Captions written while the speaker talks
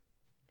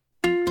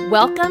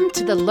Welcome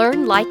to the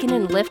Learn, Liken,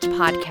 and Lift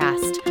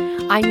podcast.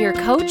 I'm your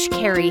coach,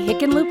 Carrie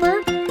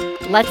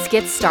Hickenlooper. Let's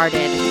get started.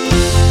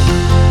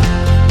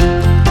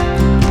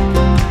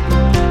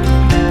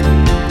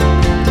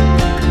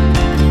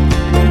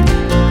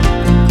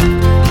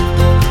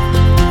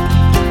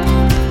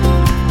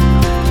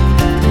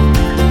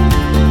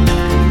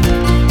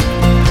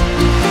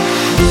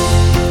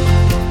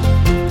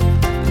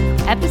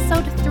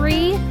 Episode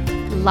 3,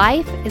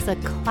 Life is a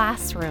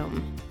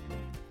Classroom.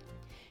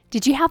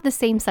 Did you have the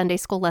same Sunday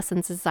school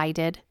lessons as I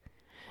did?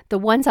 The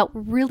ones that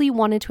really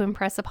wanted to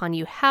impress upon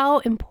you how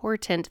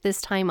important this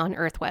time on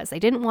earth was. I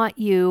didn't want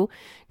you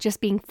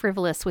just being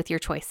frivolous with your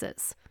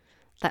choices.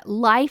 That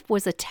life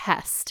was a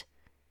test.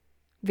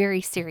 Very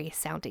serious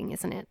sounding,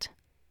 isn't it?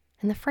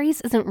 And the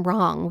phrase isn't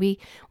wrong. We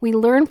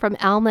learn from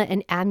Alma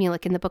and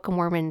Amulek in the Book of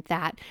Mormon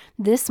that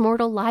this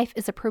mortal life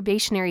is a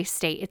probationary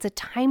state. It's a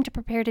time to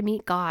prepare to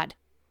meet God.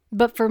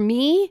 But for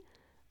me,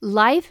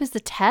 life is a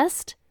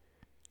test.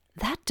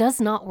 That does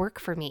not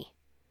work for me.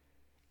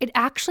 It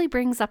actually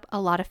brings up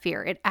a lot of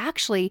fear. It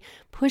actually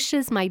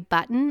pushes my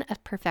button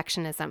of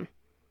perfectionism.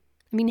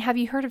 I mean, have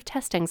you heard of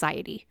test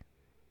anxiety?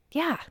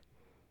 Yeah,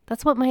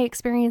 that's what my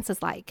experience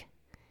is like.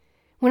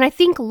 When I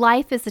think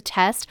life is a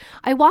test,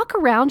 I walk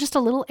around just a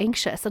little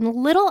anxious and a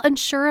little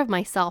unsure of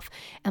myself.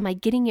 Am I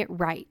getting it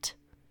right?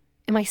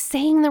 Am I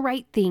saying the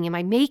right thing? Am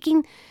I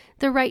making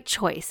the right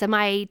choice? Am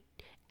I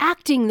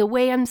acting the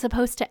way I'm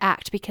supposed to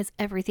act? Because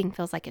everything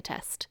feels like a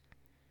test.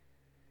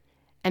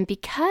 And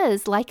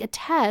because, like a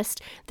test,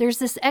 there's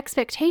this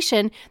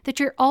expectation that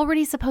you're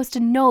already supposed to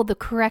know the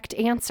correct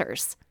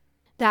answers.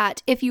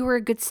 That if you were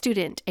a good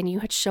student and you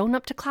had shown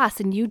up to class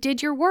and you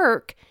did your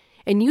work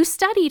and you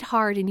studied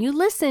hard and you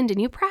listened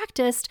and you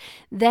practiced,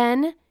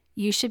 then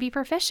you should be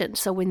proficient.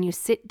 So when you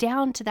sit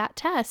down to that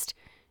test,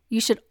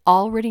 you should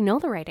already know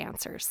the right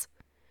answers.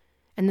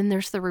 And then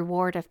there's the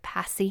reward of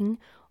passing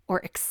or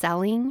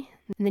excelling.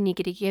 And then you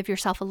get to give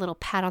yourself a little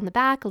pat on the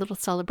back, a little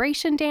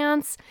celebration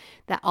dance,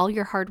 that all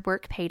your hard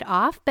work paid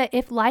off. But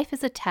if life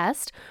is a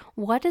test,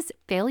 what does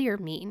failure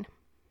mean?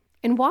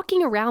 And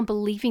walking around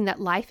believing that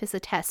life is a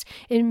test,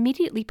 it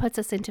immediately puts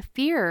us into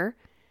fear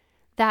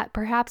that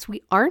perhaps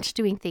we aren't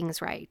doing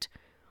things right.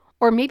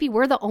 Or maybe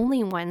we're the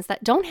only ones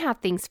that don't have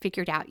things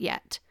figured out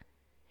yet.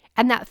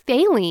 And that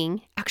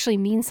failing actually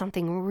means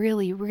something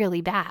really,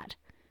 really bad.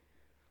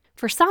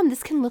 For some,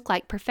 this can look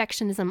like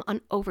perfectionism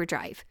on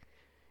overdrive.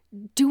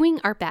 Doing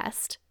our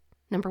best,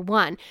 number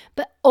one,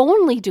 but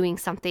only doing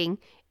something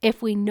if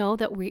we know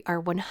that we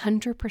are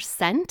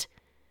 100%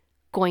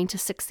 going to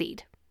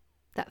succeed.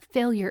 That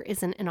failure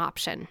isn't an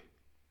option.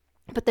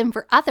 But then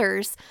for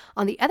others,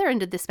 on the other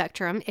end of the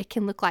spectrum, it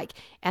can look like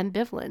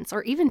ambivalence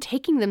or even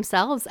taking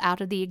themselves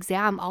out of the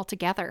exam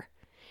altogether.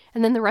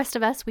 And then the rest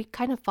of us, we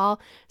kind of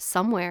fall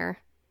somewhere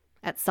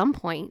at some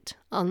point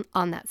on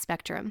that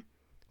spectrum.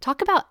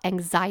 Talk about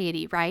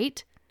anxiety,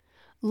 right?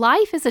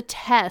 Life is a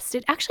test.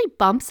 It actually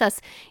bumps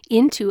us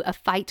into a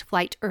fight,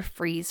 flight, or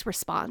freeze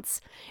response.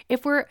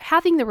 If we're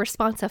having the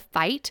response of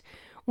fight,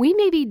 we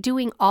may be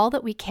doing all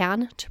that we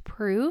can to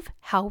prove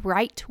how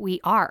right we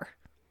are,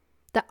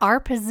 that our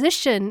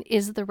position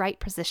is the right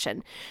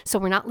position. So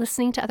we're not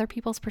listening to other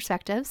people's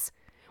perspectives.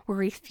 We're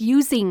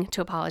refusing to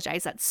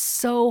apologize. That's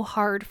so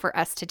hard for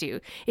us to do.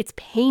 It's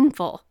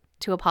painful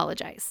to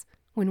apologize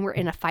when we're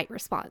in a fight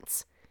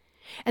response.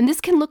 And this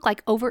can look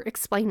like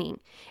over-explaining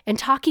and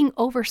talking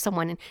over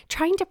someone and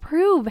trying to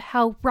prove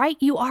how right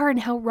you are and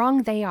how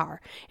wrong they are.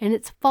 And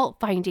it's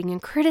fault-finding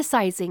and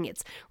criticizing.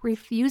 It's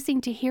refusing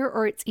to hear,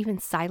 or it's even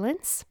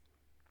silence.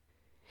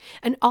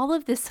 And all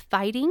of this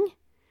fighting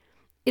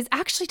is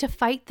actually to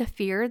fight the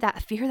fear,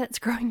 that fear that's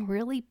growing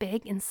really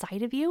big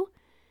inside of you,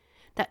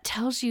 that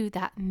tells you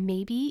that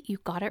maybe you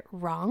got it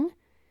wrong.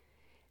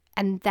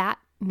 And that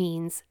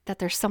means that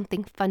there's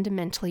something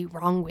fundamentally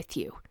wrong with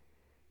you.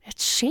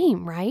 It's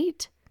shame,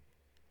 right?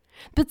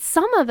 But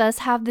some of us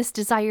have this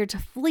desire to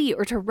flee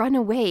or to run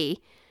away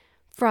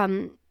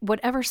from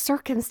whatever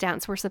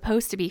circumstance we're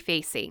supposed to be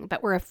facing,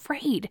 but we're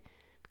afraid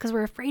because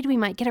we're afraid we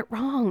might get it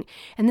wrong.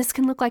 And this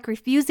can look like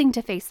refusing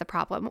to face the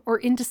problem or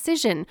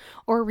indecision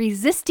or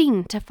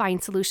resisting to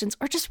find solutions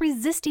or just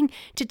resisting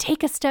to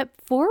take a step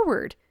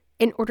forward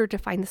in order to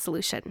find the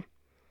solution.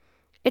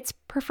 It's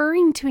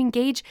preferring to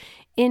engage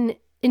in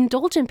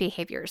indulgent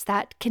behaviors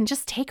that can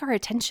just take our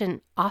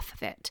attention off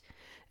of it.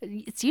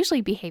 It's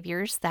usually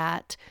behaviors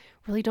that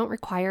really don't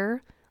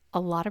require a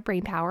lot of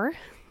brain power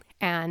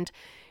and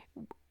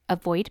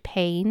avoid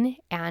pain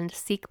and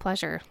seek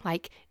pleasure,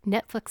 like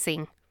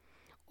Netflixing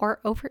or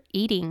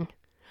overeating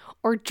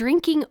or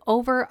drinking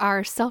over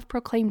our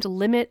self-proclaimed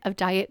limit of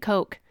Diet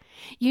Coke.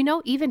 You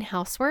know, even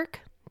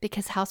housework,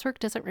 because housework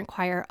doesn't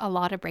require a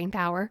lot of brain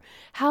power.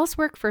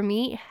 Housework for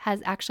me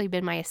has actually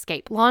been my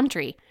escape.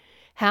 Laundry.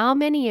 How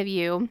many of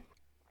you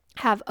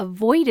have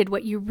avoided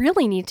what you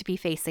really need to be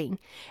facing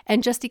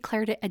and just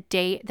declared it a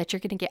day that you're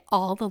going to get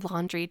all the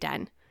laundry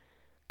done?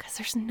 Because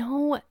there's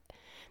no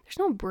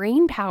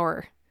brain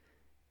power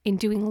in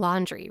doing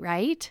laundry,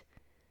 right?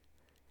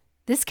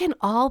 This can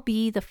all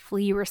be the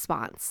flee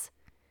response.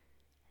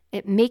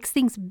 It makes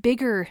things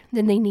bigger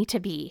than they need to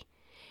be.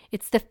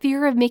 It's the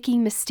fear of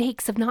making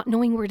mistakes, of not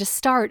knowing where to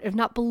start, of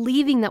not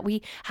believing that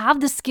we have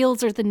the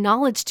skills or the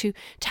knowledge to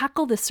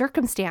tackle the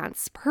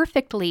circumstance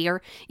perfectly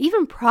or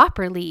even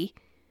properly.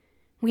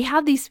 We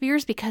have these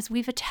fears because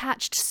we've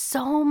attached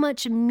so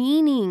much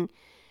meaning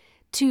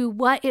to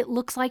what it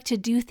looks like to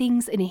do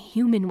things in a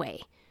human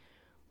way,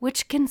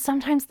 which can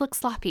sometimes look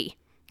sloppy.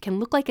 It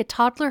can look like a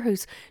toddler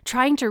who's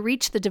trying to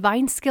reach the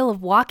divine skill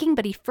of walking,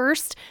 but he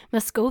first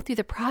must go through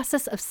the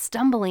process of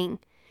stumbling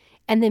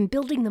and then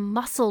building the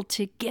muscle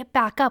to get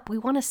back up. We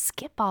want to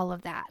skip all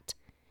of that.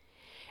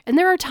 And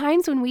there are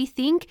times when we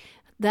think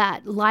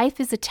that life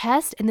is a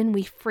test and then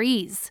we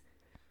freeze.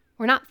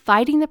 We're not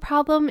fighting the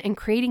problem and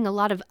creating a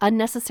lot of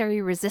unnecessary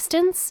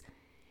resistance.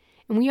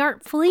 And we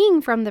aren't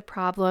fleeing from the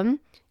problem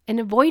and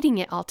avoiding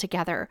it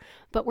altogether,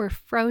 but we're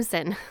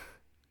frozen.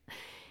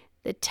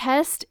 The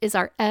test is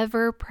our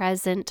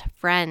ever-present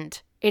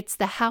friend. It's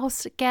the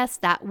house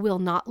guest that will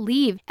not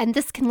leave. And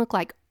this can look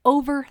like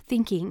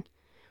overthinking.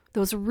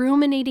 Those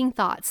ruminating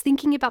thoughts,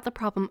 thinking about the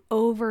problem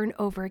over and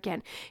over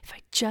again. If I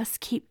just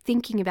keep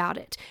thinking about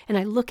it and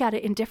I look at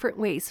it in different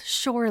ways,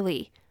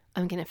 surely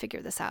I'm going to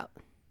figure this out.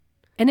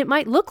 And it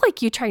might look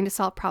like you trying to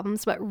solve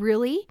problems, but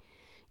really,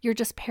 you're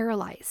just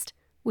paralyzed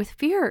with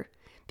fear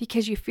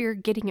because you fear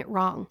getting it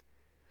wrong.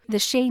 The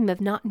shame of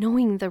not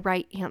knowing the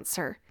right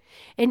answer.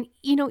 And,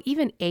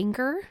 even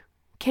anger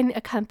can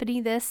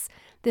accompany this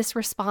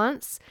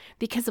response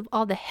because of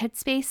all the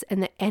headspace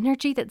and the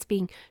energy that's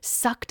being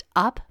sucked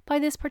up by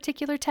this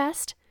particular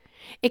test.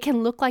 It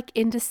can look like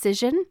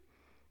indecision.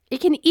 It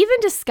can even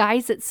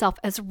disguise itself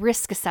as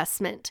risk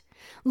assessment,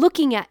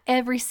 looking at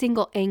every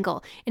single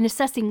angle and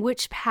assessing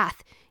which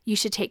path you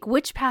should take,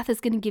 which path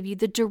is going to give you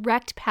the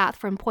direct path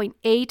from point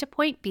A to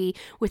point B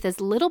with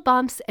as little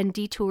bumps and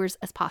detours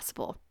as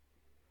possible.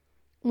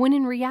 When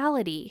in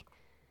reality,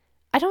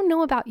 I don't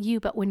know about you,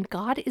 but when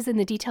God is in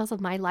the details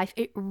of my life,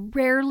 it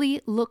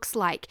rarely looks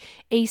like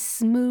a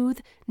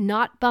smooth,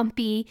 not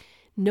bumpy,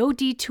 no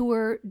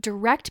detour,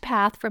 direct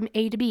path from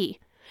A to B.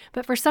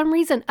 But for some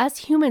reason, us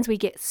humans, we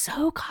get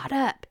so caught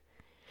up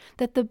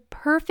that the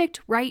perfect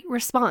right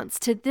response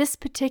to this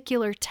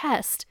particular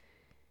test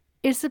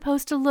is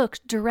supposed to look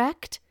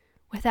direct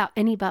without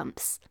any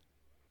bumps.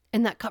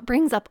 And that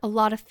brings up a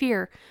lot of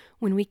fear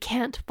when we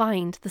can't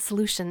find the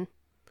solution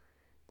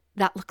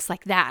that looks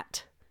like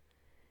that.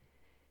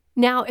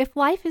 Now, if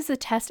life is a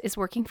test is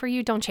working for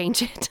you, don't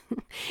change it.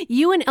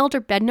 You and Elder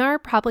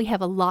Bednar probably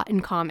have a lot in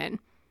common.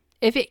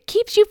 If it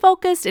keeps you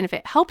focused and if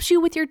it helps you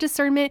with your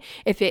discernment,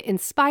 if it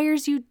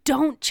inspires you,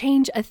 don't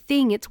change a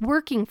thing. It's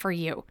working for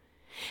you.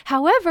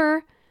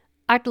 However,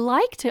 I'd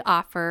like to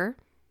offer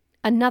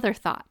another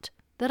thought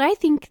that I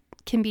think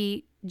can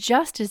be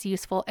just as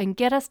useful and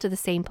get us to the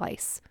same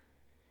place.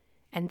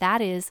 And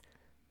that is,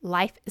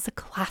 life is a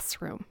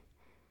classroom.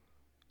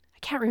 I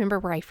can't remember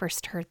where I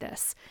first heard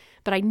this,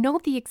 but I know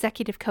the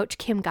executive coach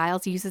Kim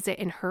Giles uses it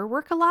in her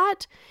work a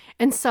lot.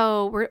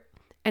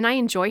 And I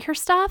enjoy her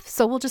stuff,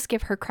 so we'll just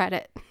give her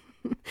credit.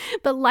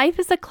 But life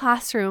as a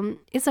classroom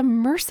is a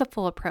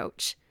merciful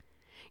approach.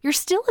 You're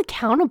still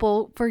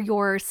accountable for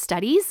your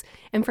studies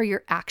and for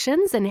your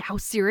actions and how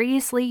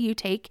seriously you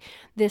take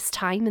this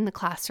time in the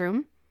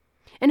classroom.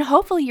 And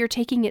hopefully you're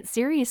taking it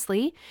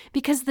seriously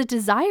because the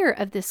desire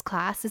of this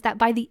class is that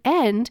by the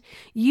end,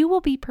 you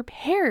will be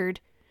prepared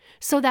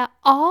so that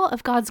all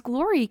of God's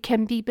glory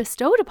can be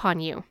bestowed upon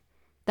you.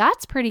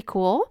 That's pretty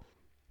cool.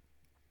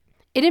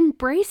 It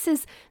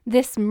embraces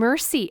this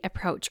mercy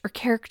approach or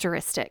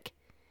characteristic.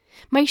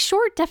 My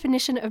short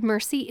definition of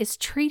mercy is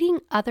treating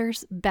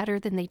others better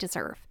than they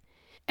deserve.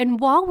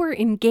 And while we're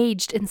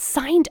engaged and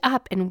signed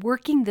up and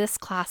working this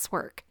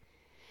classwork,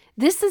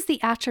 this is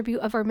the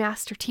attribute of our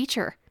master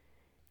teacher.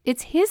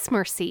 It's his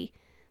mercy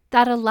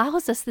that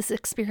allows us this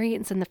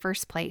experience in the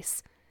first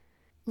place.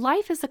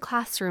 Life as a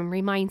classroom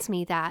reminds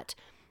me that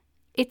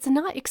it's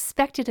not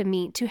expected of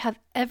me to have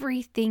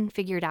everything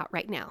figured out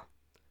right now.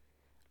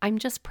 I'm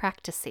just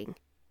practicing.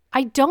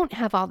 I don't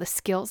have all the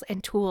skills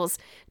and tools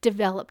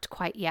developed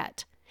quite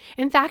yet.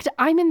 In fact,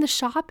 I'm in the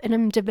shop and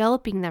I'm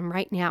developing them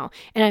right now,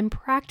 and I'm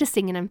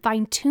practicing and I'm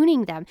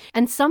fine-tuning them.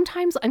 And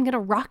sometimes I'm going to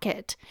rock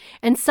it,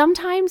 and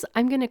sometimes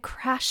I'm going to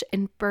crash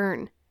and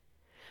burn.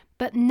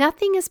 But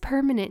nothing is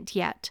permanent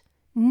yet.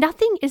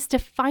 Nothing is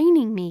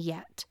defining me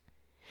yet.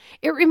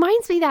 It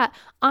reminds me that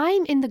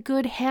I'm in the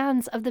good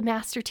hands of the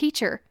master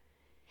teacher.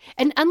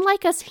 And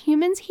unlike us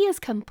humans, he is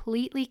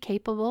completely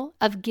capable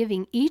of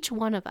giving each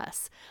one of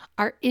us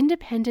our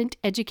independent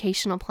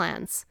educational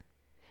plans.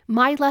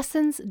 My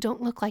lessons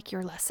don't look like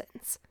your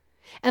lessons.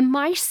 And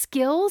my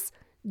skills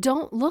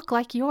don't look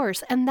like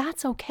yours, and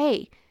that's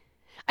okay.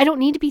 I don't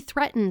need to be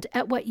threatened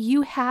at what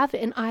you have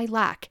and I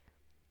lack,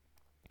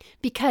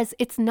 because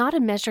it's not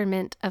a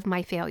measurement of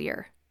my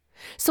failure.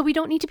 So we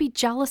don't need to be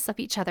jealous of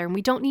each other, and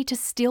we don't need to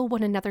steal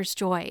one another's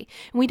joy,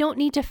 and we don't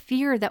need to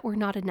fear that we're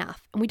not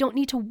enough, and we don't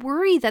need to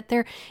worry that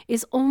there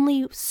is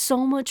only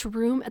so much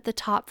room at the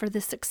top for the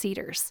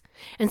succeeders.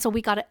 And so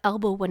we got to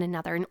elbow one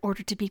another in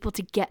order to be able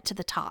to get to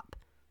the top.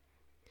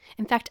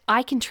 In fact,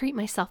 I can treat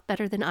myself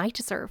better than I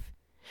deserve.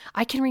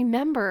 I can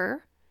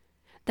remember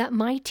that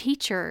my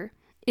teacher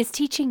is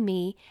teaching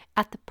me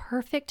at the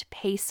perfect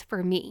pace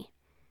for me.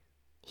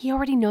 He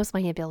already knows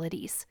my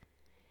abilities,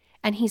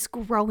 and he's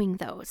growing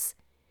those.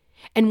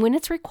 And when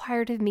it's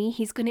required of me,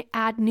 he's going to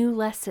add new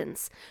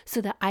lessons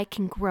so that I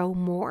can grow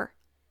more.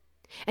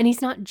 And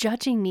he's not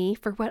judging me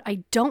for what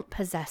I don't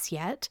possess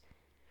yet.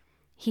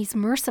 He's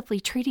mercifully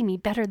treating me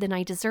better than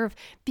I deserve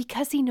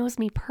because he knows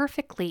me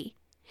perfectly.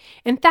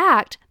 In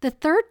fact, the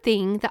third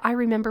thing that I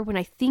remember when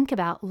I think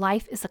about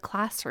life as a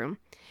classroom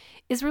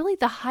is really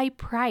the high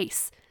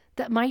price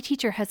that my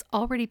teacher has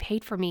already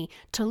paid for me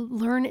to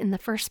learn in the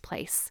first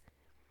place.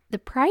 The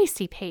price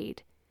he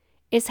paid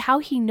is how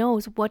he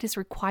knows what is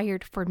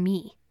required for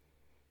me.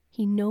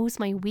 He knows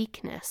my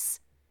weakness,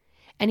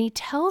 and he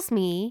tells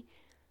me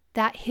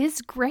that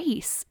his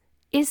grace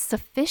is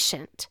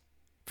sufficient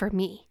for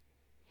me.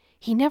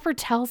 He never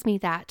tells me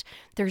that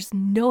there's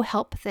no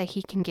help that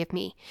he can give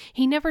me.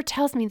 He never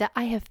tells me that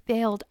I have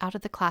failed out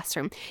of the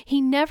classroom.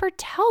 He never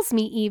tells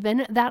me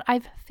even that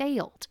I've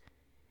failed.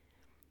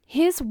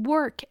 His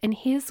work and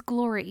his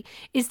glory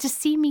is to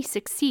see me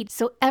succeed.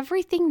 So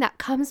everything that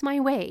comes my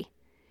way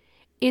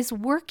is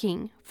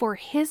working for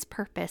his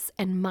purpose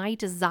and my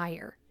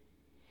desire.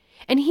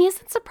 And he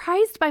isn't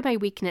surprised by my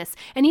weakness,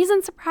 and he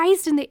isn't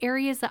surprised in the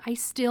areas that I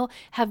still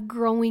have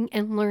growing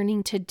and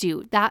learning to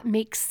do. That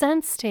makes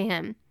sense to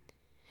him.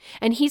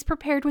 And he's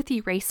prepared with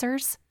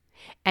erasers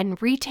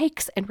and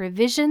retakes and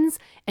revisions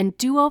and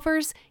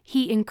do-overs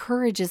he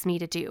encourages me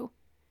to do.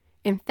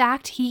 In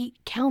fact, he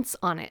counts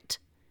on it.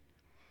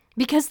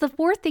 Because the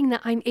fourth thing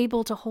that I'm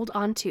able to hold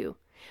on to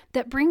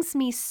that brings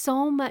me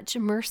so much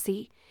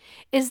mercy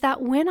is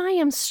that when I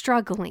am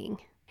struggling,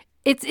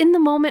 it's in the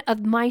moment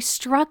of my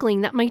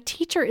struggling that my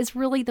teacher is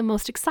really the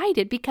most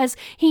excited because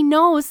he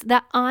knows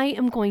that I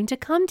am going to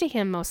come to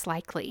him most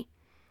likely.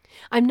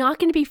 I'm not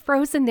going to be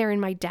frozen there in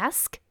my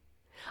desk.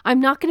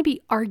 I'm not going to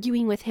be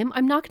arguing with him.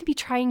 I'm not going to be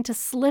trying to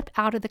slip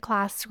out of the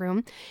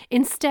classroom.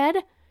 Instead,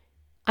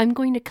 I'm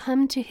going to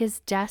come to his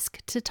desk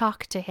to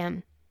talk to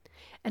him.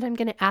 And I'm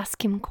going to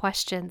ask him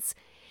questions.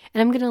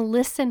 And I'm going to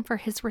listen for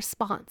his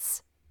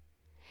response.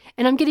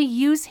 And I'm going to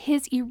use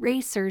his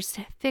erasers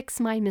to fix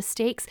my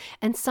mistakes.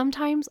 And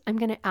sometimes I'm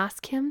going to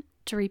ask him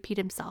to repeat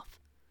himself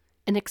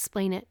and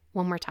explain it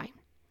one more time.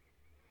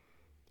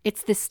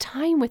 It's this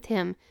time with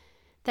him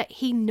that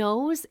he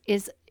knows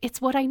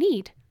it's what I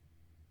need.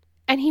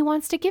 And he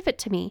wants to give it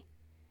to me.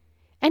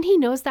 And he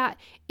knows that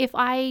if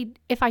I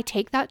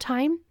take that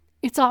time,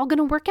 it's all going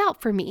to work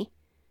out for me.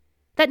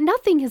 That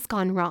nothing has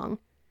gone wrong.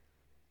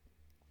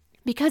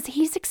 Because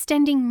he's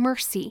extending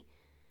mercy.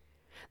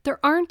 There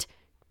aren't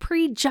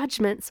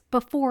prejudgments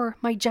before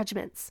my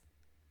judgments.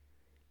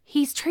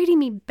 He's treating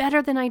me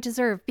better than I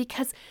deserve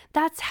because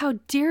that's how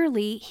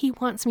dearly he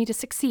wants me to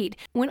succeed.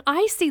 When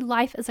I see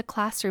life as a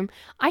classroom,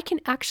 I can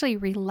actually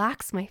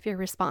relax my fear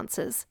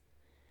responses.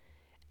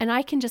 And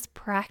I can just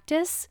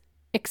practice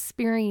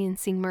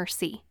experiencing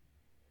mercy.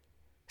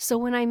 So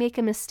when I make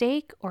a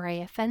mistake or I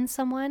offend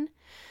someone,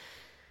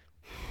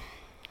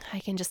 I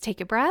can just take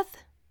a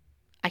breath,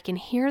 I can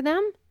hear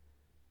them,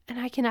 and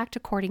I can act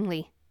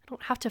accordingly. I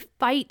don't have to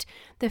fight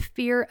the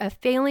fear of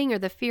failing or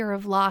the fear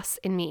of loss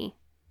in me.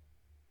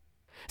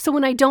 So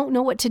when I don't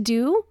know what to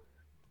do,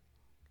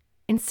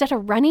 instead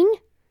of running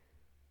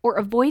or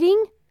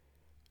avoiding,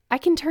 I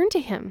can turn to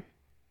him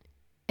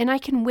and I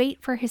can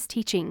wait for his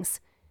teachings.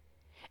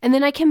 And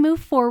then I can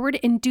move forward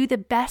and do the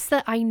best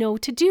that I know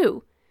to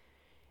do.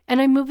 And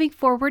I'm moving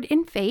forward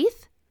in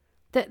faith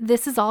that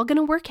this is all going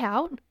to work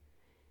out.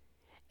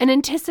 And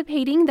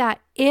anticipating that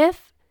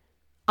if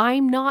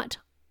I'm not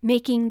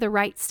making the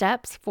right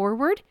steps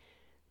forward,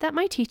 that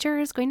my teacher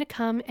is going to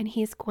come and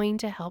he's going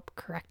to help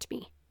correct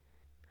me.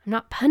 I'm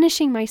not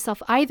punishing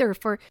myself either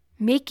for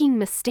making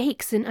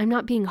mistakes, and I'm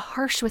not being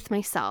harsh with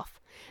myself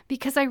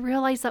because I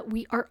realize that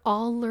we are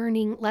all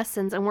learning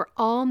lessons and we're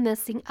all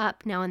messing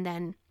up now and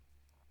then.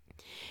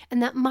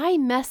 And that my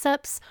mess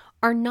ups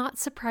are not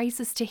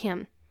surprises to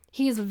him.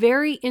 He is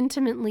very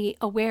intimately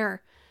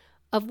aware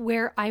of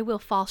where I will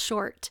fall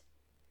short.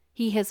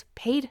 He has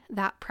paid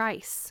that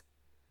price.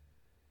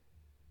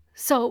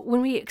 So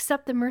when we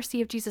accept the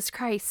mercy of Jesus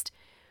Christ,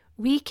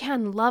 we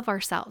can love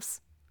ourselves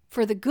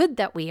for the good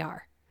that we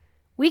are.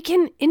 We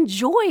can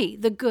enjoy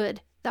the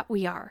good that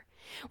we are.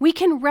 We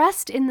can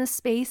rest in the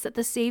space that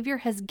the Savior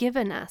has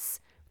given us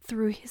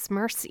through his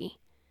mercy.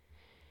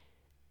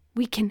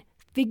 We can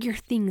figure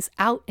things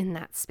out in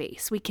that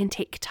space. We can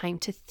take time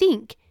to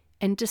think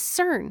and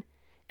discern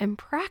and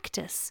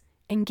practice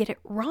and get it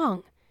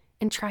wrong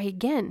and try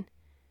again.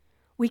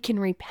 We can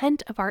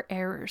repent of our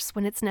errors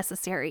when it's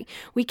necessary.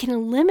 We can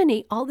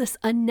eliminate all this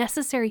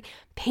unnecessary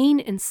pain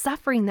and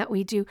suffering that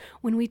we do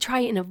when we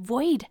try and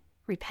avoid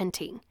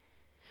repenting.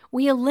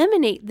 We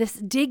eliminate this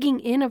digging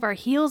in of our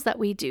heels that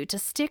we do to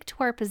stick to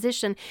our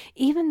position,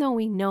 even though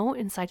we know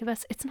inside of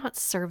us it's not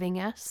serving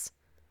us.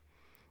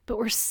 But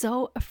we're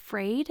so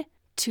afraid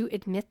to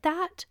admit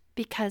that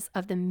because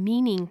of the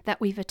meaning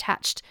that we've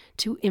attached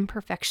to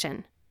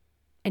imperfection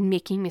and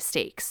making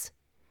mistakes.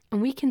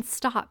 And we can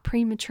stop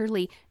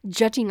prematurely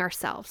judging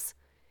ourselves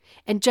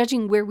and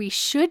judging where we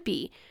should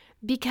be,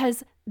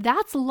 because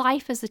that's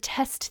life as a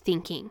test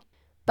thinking.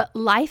 But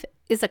life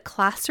is a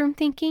classroom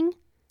thinking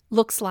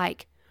looks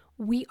like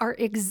we are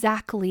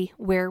exactly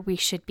where we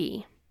should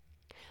be.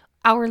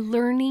 Our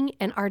learning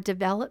and our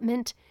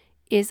development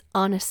is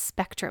on a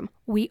spectrum.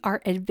 We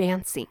are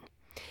advancing.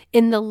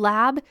 In the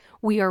lab,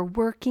 we are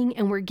working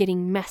and we're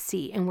getting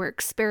messy and we're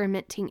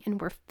experimenting and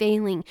we're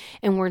failing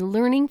and we're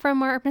learning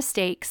from our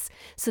mistakes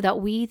so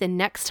that the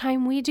next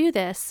time we do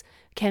this,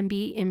 can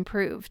be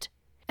improved.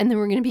 And then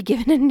we're going to be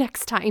given a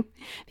next time,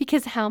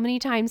 because how many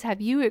times have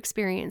you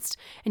experienced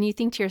and you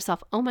think to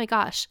yourself, oh my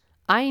gosh,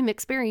 I am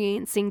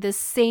experiencing this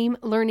same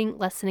learning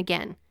lesson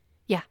again.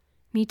 Yeah,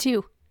 me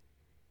too.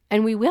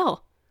 And we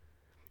will.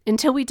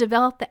 Until we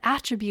develop the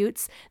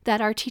attributes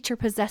that our teacher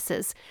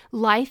possesses.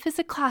 Life as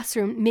a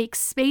classroom makes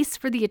space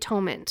for the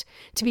atonement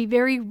to be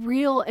very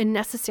real and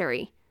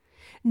necessary,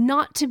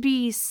 not to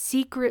be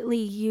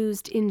secretly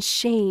used in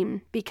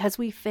shame because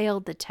we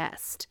failed the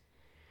test,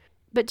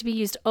 but to be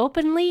used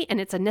openly, and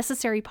it's a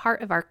necessary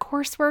part of our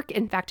coursework.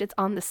 In fact, it's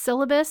on the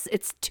syllabus.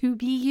 It's to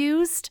be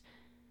used.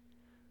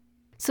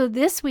 So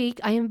this week,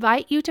 I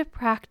invite you to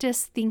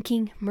practice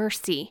thinking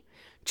mercy,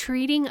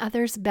 treating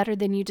others better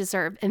than you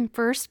deserve. And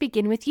first,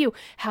 begin with you.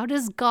 How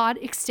does God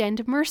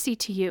extend mercy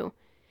to you?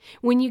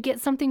 When you get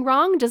something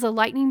wrong, does a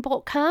lightning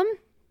bolt come?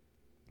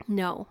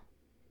 No.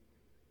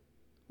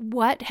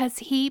 What has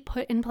He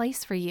put in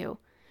place for you?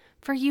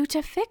 For you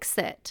to fix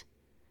it.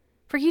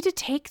 For you to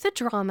take the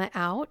drama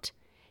out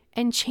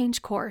and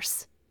change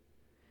course.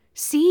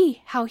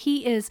 See how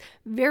He is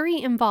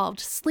very involved,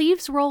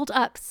 sleeves rolled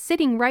up,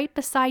 sitting right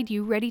beside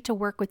you, ready to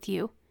work with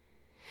you.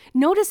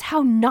 Notice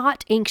how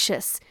not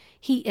anxious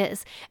He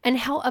is and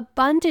how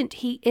abundant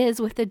He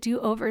is with the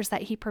do-overs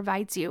that He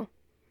provides you.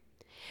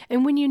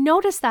 And when you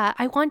notice that,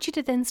 I want you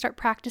to then start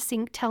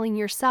practicing telling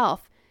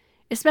yourself,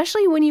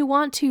 especially when you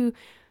want to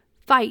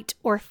fight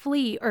or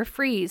flee or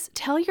freeze,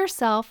 tell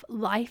yourself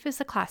life is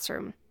a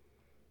classroom.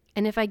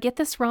 And if I get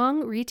this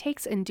wrong,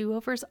 retakes and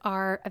do-overs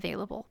are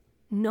available.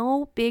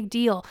 No big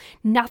deal.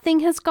 Nothing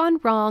has gone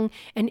wrong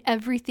and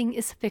everything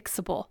is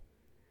fixable.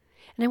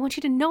 And I want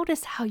you to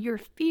notice how your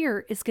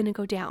fear is going to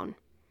go down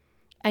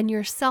and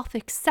your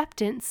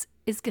self-acceptance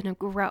is going to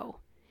grow.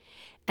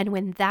 And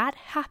when that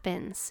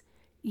happens,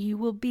 you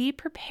will be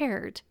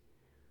prepared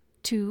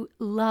to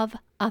love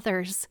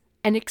others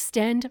and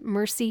extend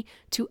mercy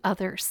to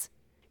others,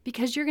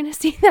 because you're going to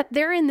see that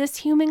they're in this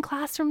human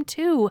classroom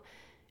too.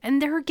 And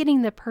they're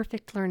getting the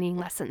perfect learning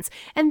lessons.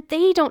 And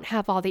they don't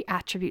have all the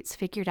attributes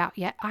figured out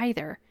yet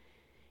either.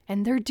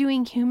 And they're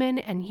doing human,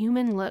 and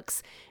human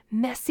looks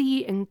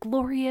messy and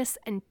glorious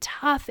and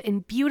tough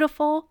and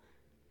beautiful.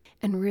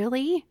 And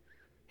really,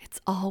 it's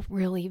all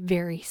really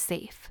very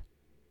safe.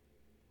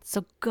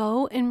 So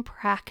go and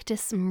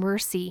practice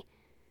mercy.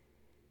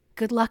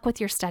 Good luck with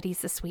your studies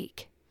this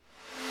week.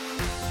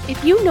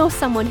 If you know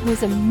someone who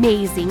is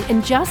amazing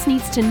and just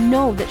needs to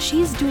know that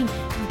she's doing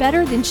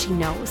better than she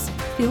knows,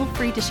 feel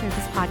free to share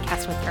this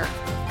podcast with her.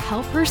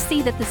 Help her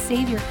see that the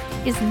Savior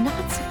is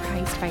not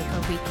surprised by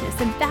her weakness.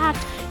 In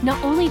fact,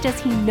 not only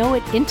does He know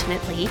it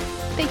intimately,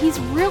 but He's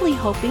really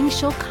hoping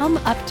she'll come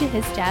up to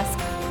His desk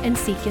and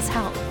seek His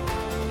help.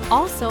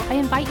 Also, I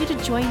invite you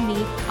to join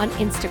me on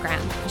Instagram.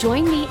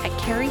 Join me at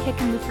Carrie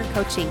Hickenlooper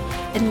Coaching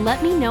and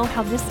let me know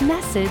how this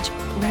message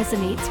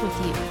resonates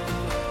with you.